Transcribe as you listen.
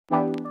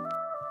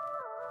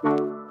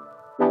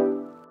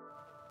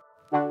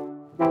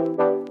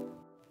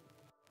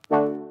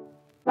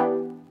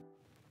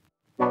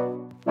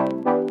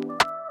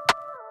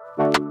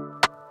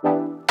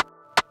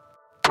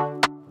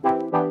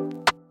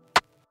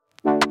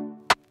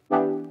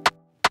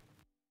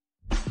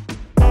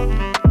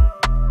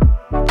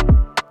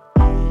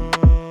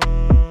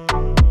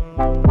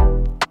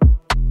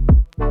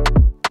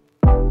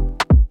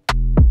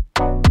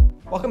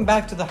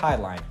back to the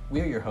Highline.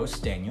 We are your hosts,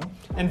 Daniel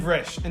and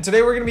Vrish, and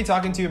today we're going to be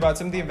talking to you about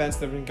some of the events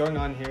that have been going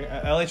on here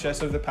at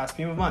LHS over the past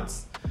few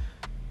months.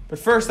 But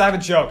first, I have a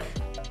joke.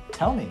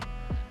 Tell me.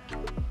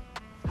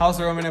 How's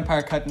the Roman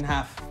Empire cut in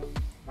half?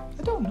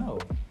 I don't know.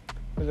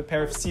 With a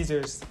pair of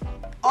Caesars.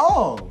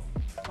 Oh,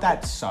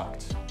 that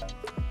sucked.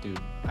 Dude.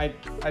 I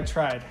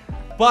tried.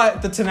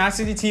 But the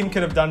Tenacity team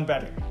could have done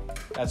better.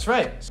 That's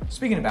right.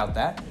 Speaking about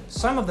that,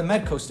 some of the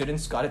Medco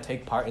students got to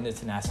take part in the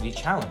Tenacity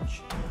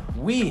Challenge.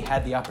 We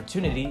had the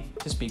opportunity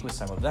to speak with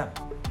some of them.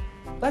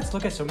 Let's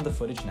look at some of the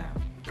footage now.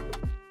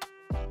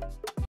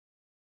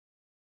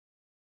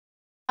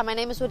 My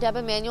name is Wadeb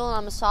Amanuel and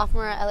I'm a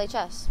sophomore at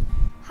LHS.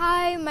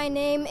 Hi, my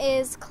name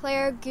is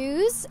Clare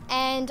Goohs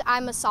and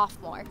I'm a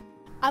sophomore.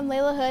 I'm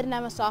Laila and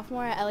I'm a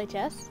sophomore at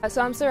LHS.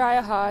 So I'm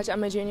Sariah, Hodge.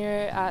 I'm a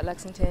junior at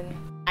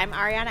Lexington. I'm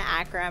Ariana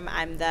Akram.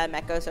 I'm the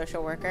METCO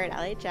social worker at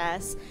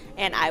LHS,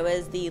 and I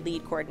was the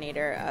lead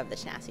coordinator of the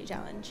Tenacity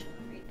Challenge.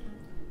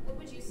 What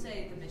would you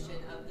say the mission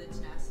of the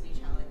Tenacity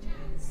Challenge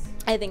is?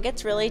 I think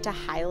it's really to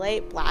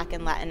highlight Black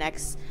and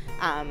Latinx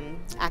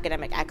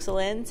academic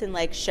excellence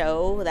and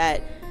show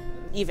that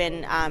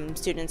even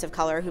students of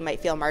color who might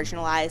feel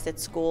marginalized at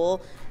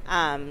school,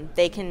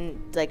 they can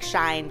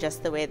shine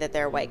just the way that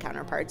their white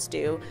counterparts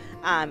do.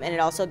 And it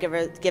also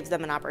gives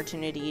them an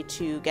opportunity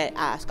to get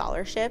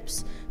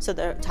scholarships. So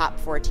the top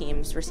 4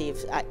 teams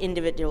receive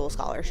individual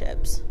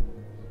scholarships.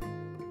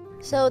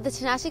 So the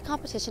Tenacity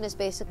competition is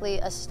basically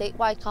a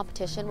statewide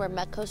competition where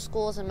METCO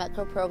schools and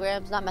METCO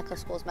programs, not METCO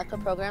schools,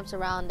 METCO programs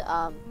around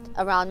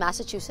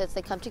Massachusetts,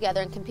 they come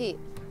together and compete.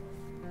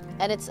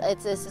 And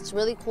it's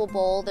really cool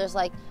bowl. There's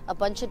a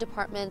bunch of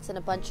departments and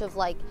a bunch of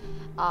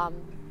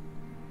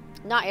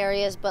not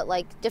areas, but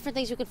different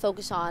things you can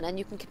focus on, and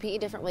you can compete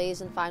in different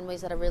ways and find ways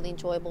that are really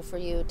enjoyable for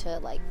you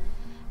to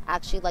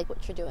actually like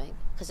what you're doing,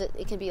 because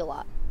it can be a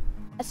lot.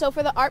 So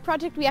for the art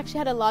project, we actually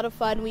had a lot of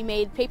fun. We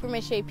made paper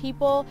mache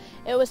people.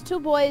 It was 2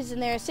 boys,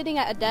 and they were sitting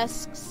at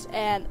desks,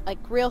 and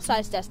real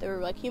size desks. They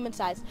were human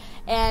sized,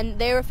 and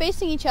they were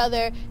facing each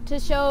other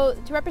to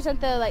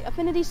represent the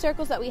affinity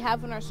circles that we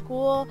have in our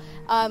school,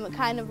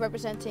 kind of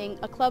representing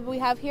a club we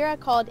have here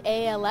called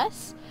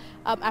ALS,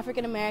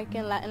 African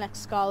American Latinx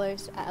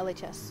Scholars at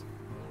LHS.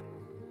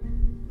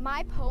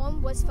 My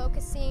poem was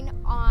focusing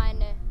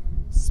on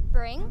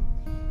spring,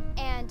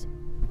 and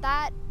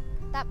that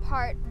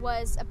part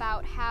was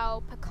about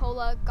how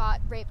Pecola got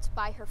raped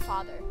by her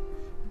father,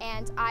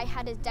 and I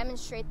had to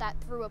demonstrate that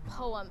through a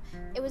poem.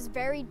 It was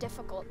very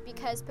difficult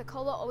because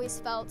Pecola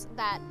always felt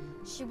that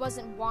she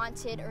wasn't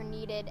wanted or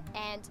needed,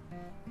 and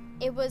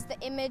the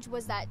image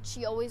was that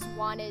she always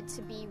wanted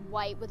to be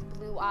white with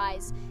blue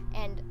eyes,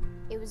 and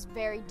it was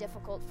very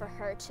difficult for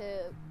her to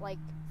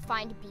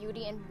find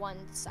beauty in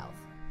oneself.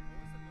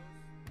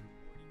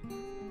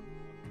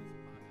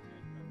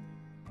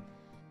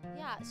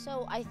 Yeah,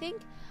 so I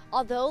think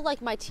although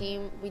my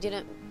team, we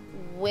didn't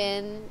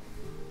win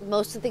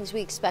most of the things we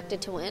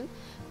expected to win,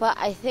 but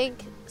I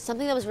think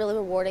something that was really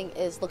rewarding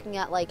is looking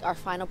at our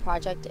final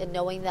project and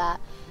knowing that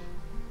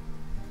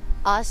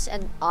us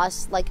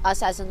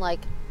as in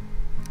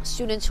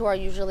students who are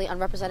usually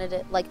unrepresented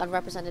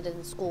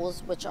in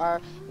schools, which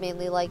are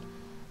mainly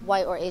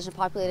white or Asian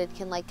populated,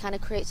 can kind of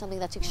create something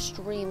that's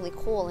extremely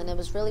cool. And it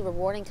was really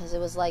rewarding because it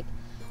was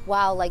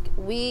wow,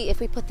 if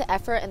we put the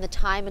effort and the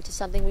time into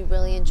something we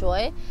really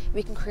enjoy,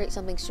 we can create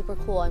something super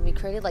cool. And we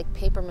created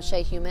paper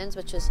mache humans,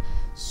 which is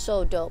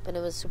so dope, and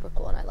it was super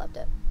cool, and I loved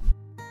it.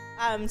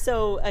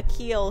 So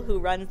Akil, who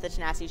runs the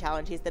Tenacity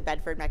Challenge, he's the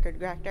Bedford METCO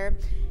director,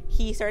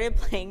 he started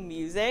playing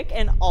music,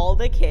 and all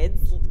the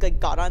kids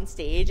got on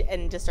stage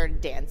and just started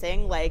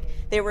dancing.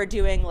 They were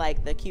doing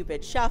the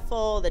Cupid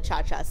Shuffle, the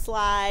Cha-Cha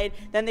Slide,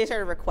 then they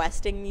started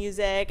requesting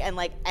music, and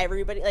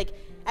everybody,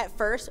 at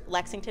first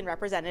Lexington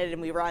represented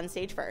and we were on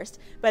stage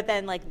first, but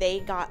then they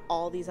got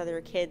all these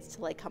other kids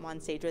to come on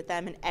stage with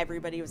them, and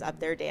everybody was up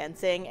there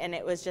dancing, and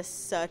it was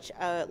just such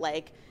a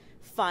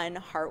fun,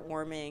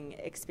 heartwarming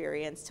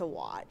experience to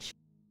watch.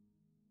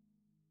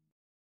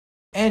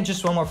 And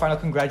just one more final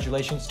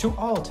congratulations to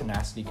all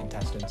Tenacity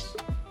contestants.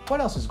 What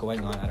else is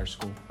going on at our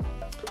school?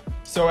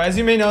 So as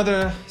you may know,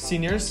 the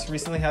seniors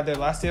recently had their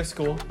last day of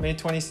school, May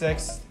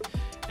 26th,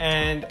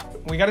 and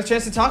we got a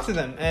chance to talk to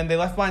them, and they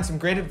left behind some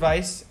great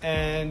advice,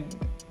 and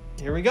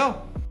here we go.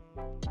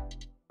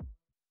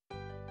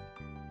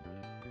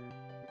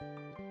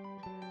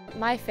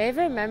 My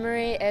favorite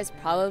memory is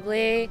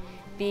probably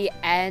the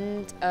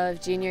end of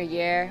junior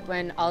year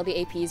when all the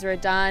APs were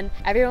done.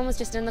 Everyone was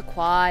just in the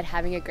quad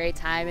having a great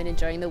time and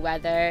enjoying the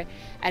weather,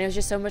 and it was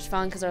just so much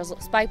fun because there was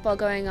spike ball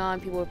going on,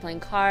 people were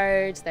playing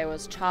cards, there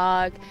was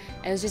chalk,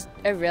 and it was just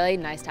a really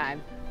nice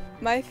time.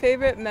 My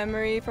favorite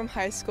memory from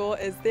high school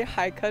is the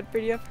High Cut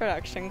Video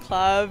Production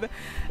Club.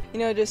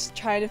 Just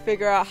trying to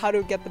figure out how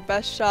to get the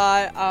best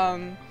shot,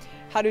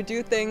 how to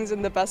do things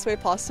in the best way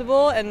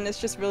possible, and it's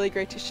just really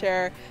great to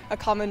share a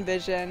common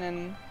vision,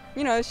 and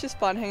it's just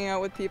fun hanging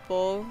out with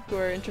people who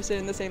are interested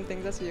in the same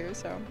things as you.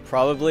 So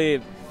probably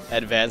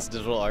advanced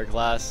digital art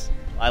class.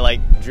 I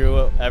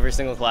drew every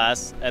single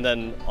class, and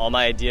then all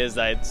my ideas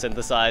that I'd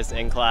synthesized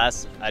in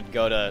class, I'd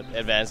go to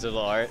advanced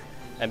digital art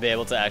and be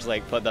able to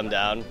actually put them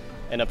down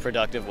in a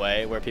productive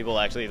way where people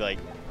actually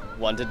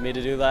wanted me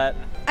to do that.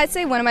 I'd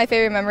say one of my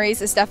favorite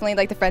memories is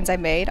definitely the friends I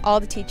made, all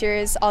the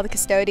teachers, all the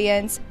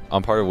custodians.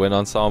 I'm part of Wind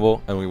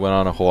Ensemble, and we went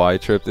on a Hawaii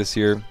trip this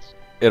year.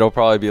 It'll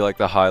probably be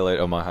the highlight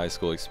of my high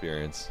school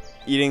experience.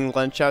 Eating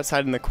lunch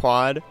outside in the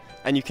quad,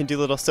 and you can do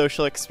little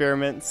social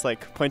experiments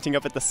pointing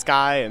up at the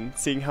sky and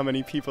seeing how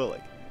many people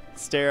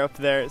stare up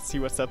there, see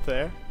what's up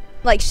there.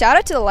 Shout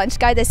out to the lunch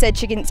guy that said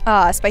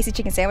spicy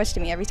chicken sandwich to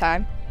me every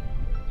time.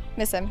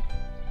 Miss him.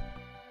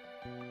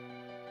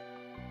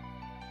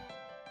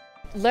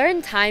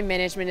 Learn time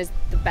management is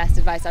the best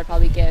advice I'd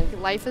probably give.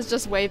 Life is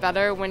just way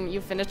better when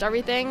you finish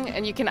everything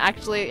and you can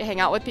actually hang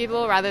out with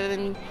people rather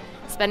than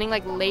spending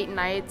late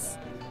nights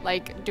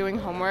doing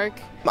homework.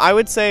 I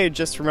would say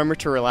just remember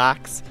to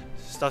relax.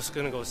 Stuff's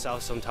gonna go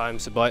south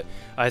sometimes, but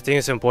I think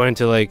it's important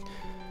to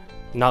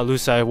not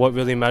lose sight of what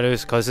really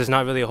matters, because there's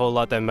not really a whole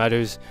lot that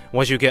matters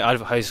once you get out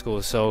of high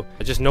school. So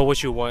just know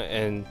what you want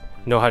and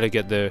know how to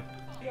get there.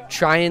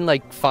 Try and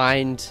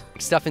find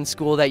stuff in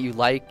school that you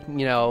like,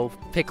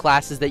 pick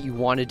classes that you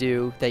want to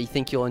do, that you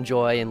think you'll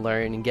enjoy and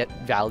learn and get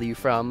value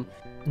from.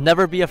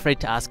 Never be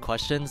afraid to ask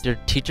questions. Your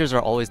teachers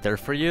are always there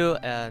for you,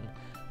 and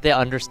they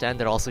understand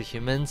they're also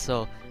human,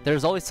 so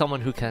there's always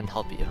someone who can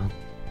help you.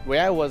 When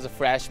I was a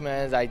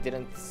freshman, I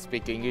didn't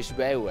speak English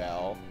very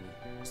well.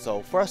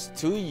 So first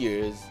 2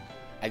 years,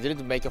 I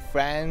didn't make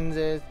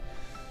friends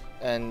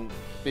and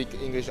speak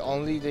English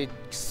only the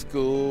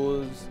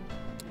schools.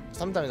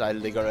 Sometimes I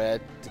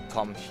regret to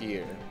come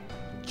here.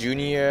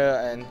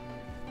 Junior and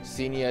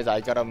seniors,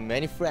 I got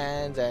many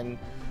friends, and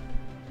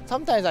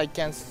sometimes I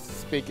can't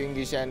speak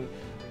English and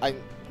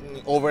I'm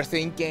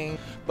overthinking,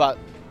 but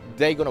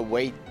they're gonna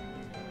wait.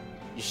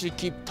 You should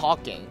keep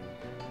talking.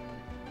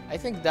 I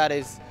think that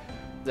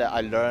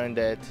I learned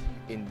it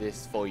in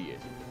this 4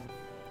 years.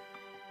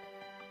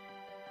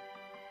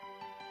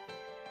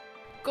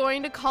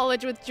 Going to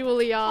college with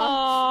Julia.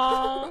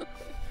 Aww.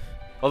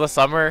 Well, the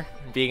summer,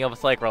 being able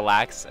to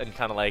relax and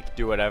kind of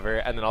do whatever,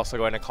 and then also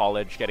going to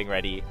college, getting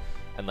ready,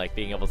 and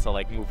being able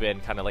to move in,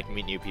 kind of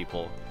meet new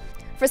people.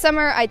 For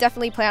summer, I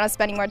definitely plan on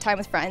spending more time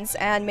with friends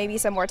and maybe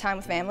some more time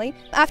with family.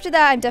 After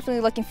that, I'm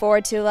definitely looking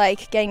forward to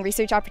getting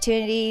research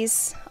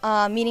opportunities,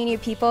 meeting new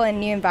people in a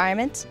new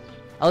environment.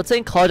 I would say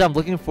in college I'm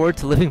looking forward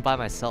to living by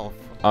myself.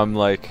 I'm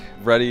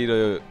ready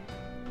to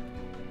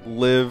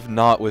live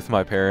not with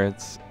my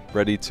parents,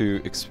 ready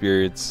to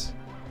experience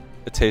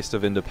a taste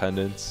of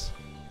independence.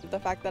 The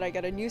fact that I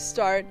get a new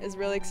start is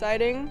really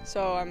exciting,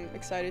 so I'm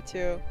excited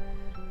to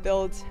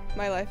build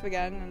my life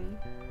again, and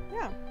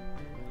yeah.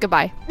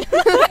 Goodbye.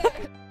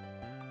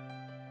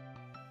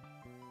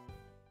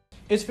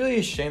 It's really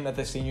a shame that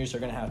the seniors are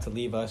going to have to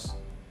leave us.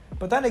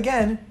 But then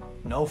again,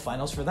 no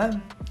finals for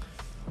them.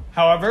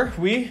 However,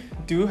 we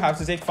do have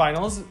to take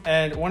finals,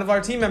 and one of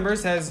our team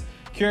members has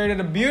curated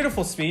a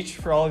beautiful speech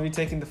for all of you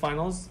taking the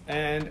finals,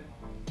 and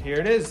here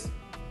it is.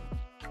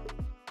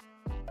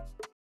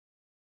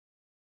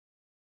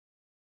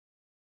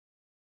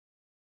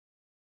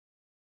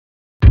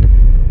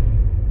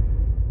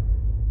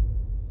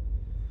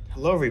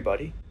 Hello,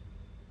 everybody.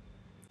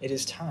 It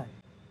is time.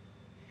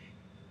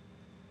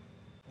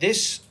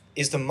 This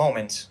is the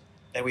moment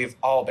that we've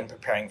all been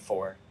preparing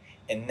for,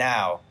 and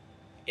now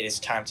it is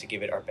time to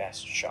give it our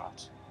best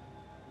shot.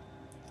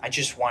 I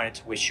just wanted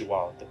to wish you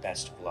all the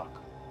best of luck.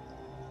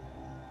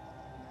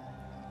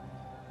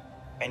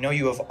 I know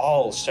you have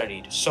all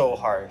studied so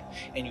hard,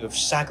 and you have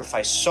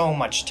sacrificed so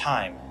much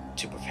time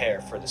to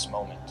prepare for this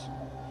moment.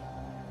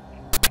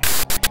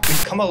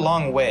 We've come a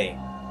long way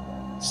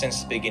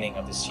since the beginning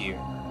of this year.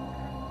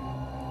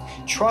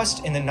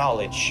 Trust in the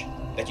knowledge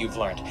that you've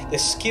learned, the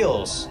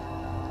skills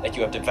that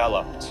you have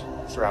developed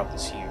throughout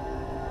this year.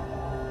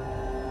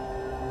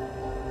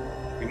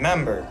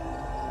 Remember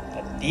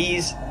that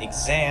these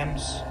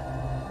exams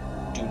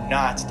do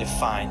not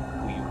define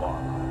who you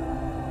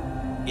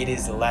are. It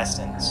is the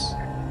lessons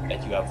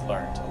that you have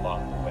learned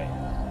along the way.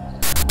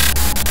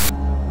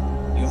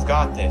 You've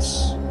got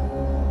this.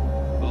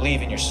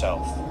 Believe in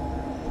yourself.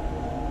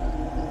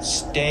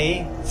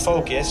 Stay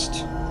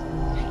focused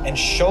and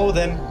show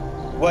them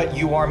what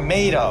you are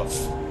made of.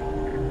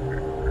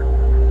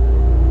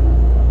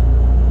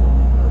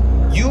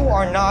 You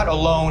are not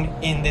alone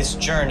in this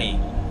journey.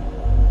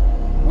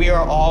 We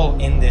are all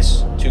in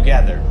this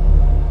together.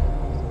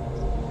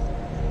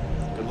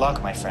 Good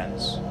luck, my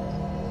friends.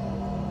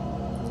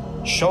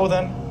 Show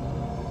them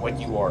what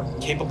you are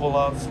capable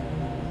of,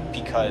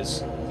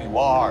 because you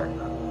are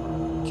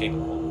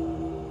capable.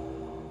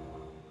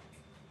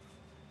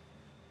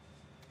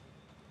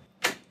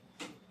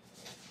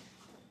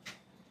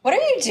 What are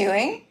you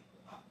doing?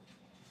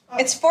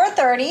 It's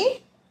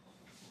 4:30.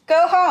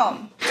 Go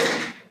home.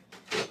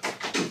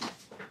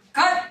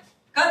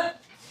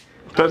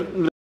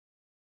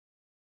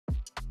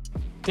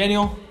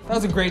 Daniel, that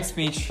was a great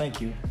speech.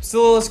 Thank you.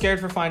 Still a little scared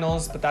for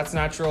finals, but that's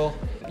natural.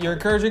 Your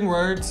encouraging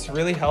words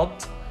really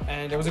helped,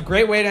 and it was a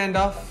great way to end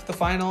off the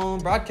final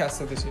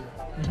broadcast of this year.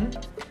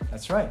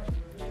 That's right.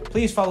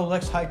 Please follow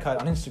Lex High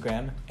Cut on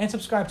Instagram and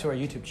subscribe to our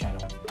YouTube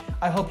channel.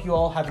 I hope you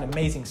all have an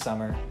amazing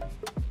summer,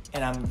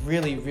 and I'm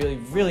really, really,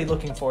 really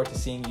looking forward to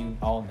seeing you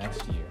all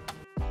next year.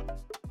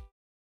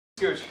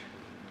 Gooch.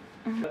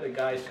 The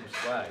guys from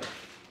Swag.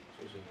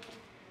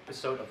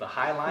 Episode of the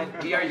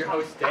Highline. We are your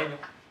hosts, Daniel.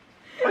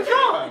 What's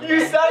wrong?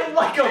 You sound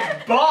like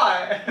a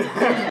bot.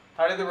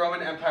 How did the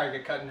Roman Empire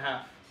get cut in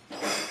half?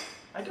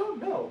 I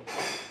don't know.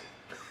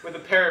 With a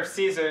pair of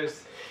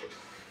Caesars.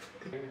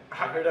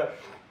 I heard up.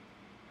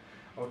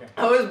 Okay.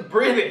 I was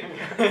breathing.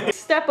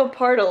 Step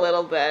apart a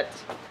little bit.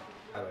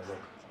 How do I look?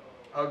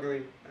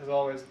 Ugly, as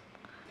always.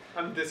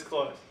 I'm this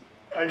close.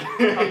 I'm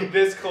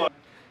this close.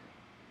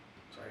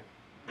 Sorry.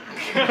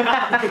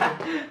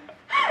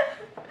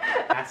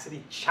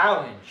 Tenacity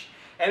challenge.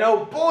 And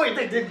oh boy,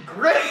 they did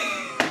great!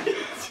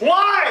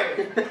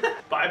 Why?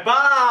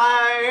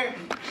 Bye-bye!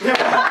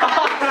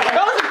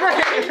 That was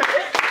great!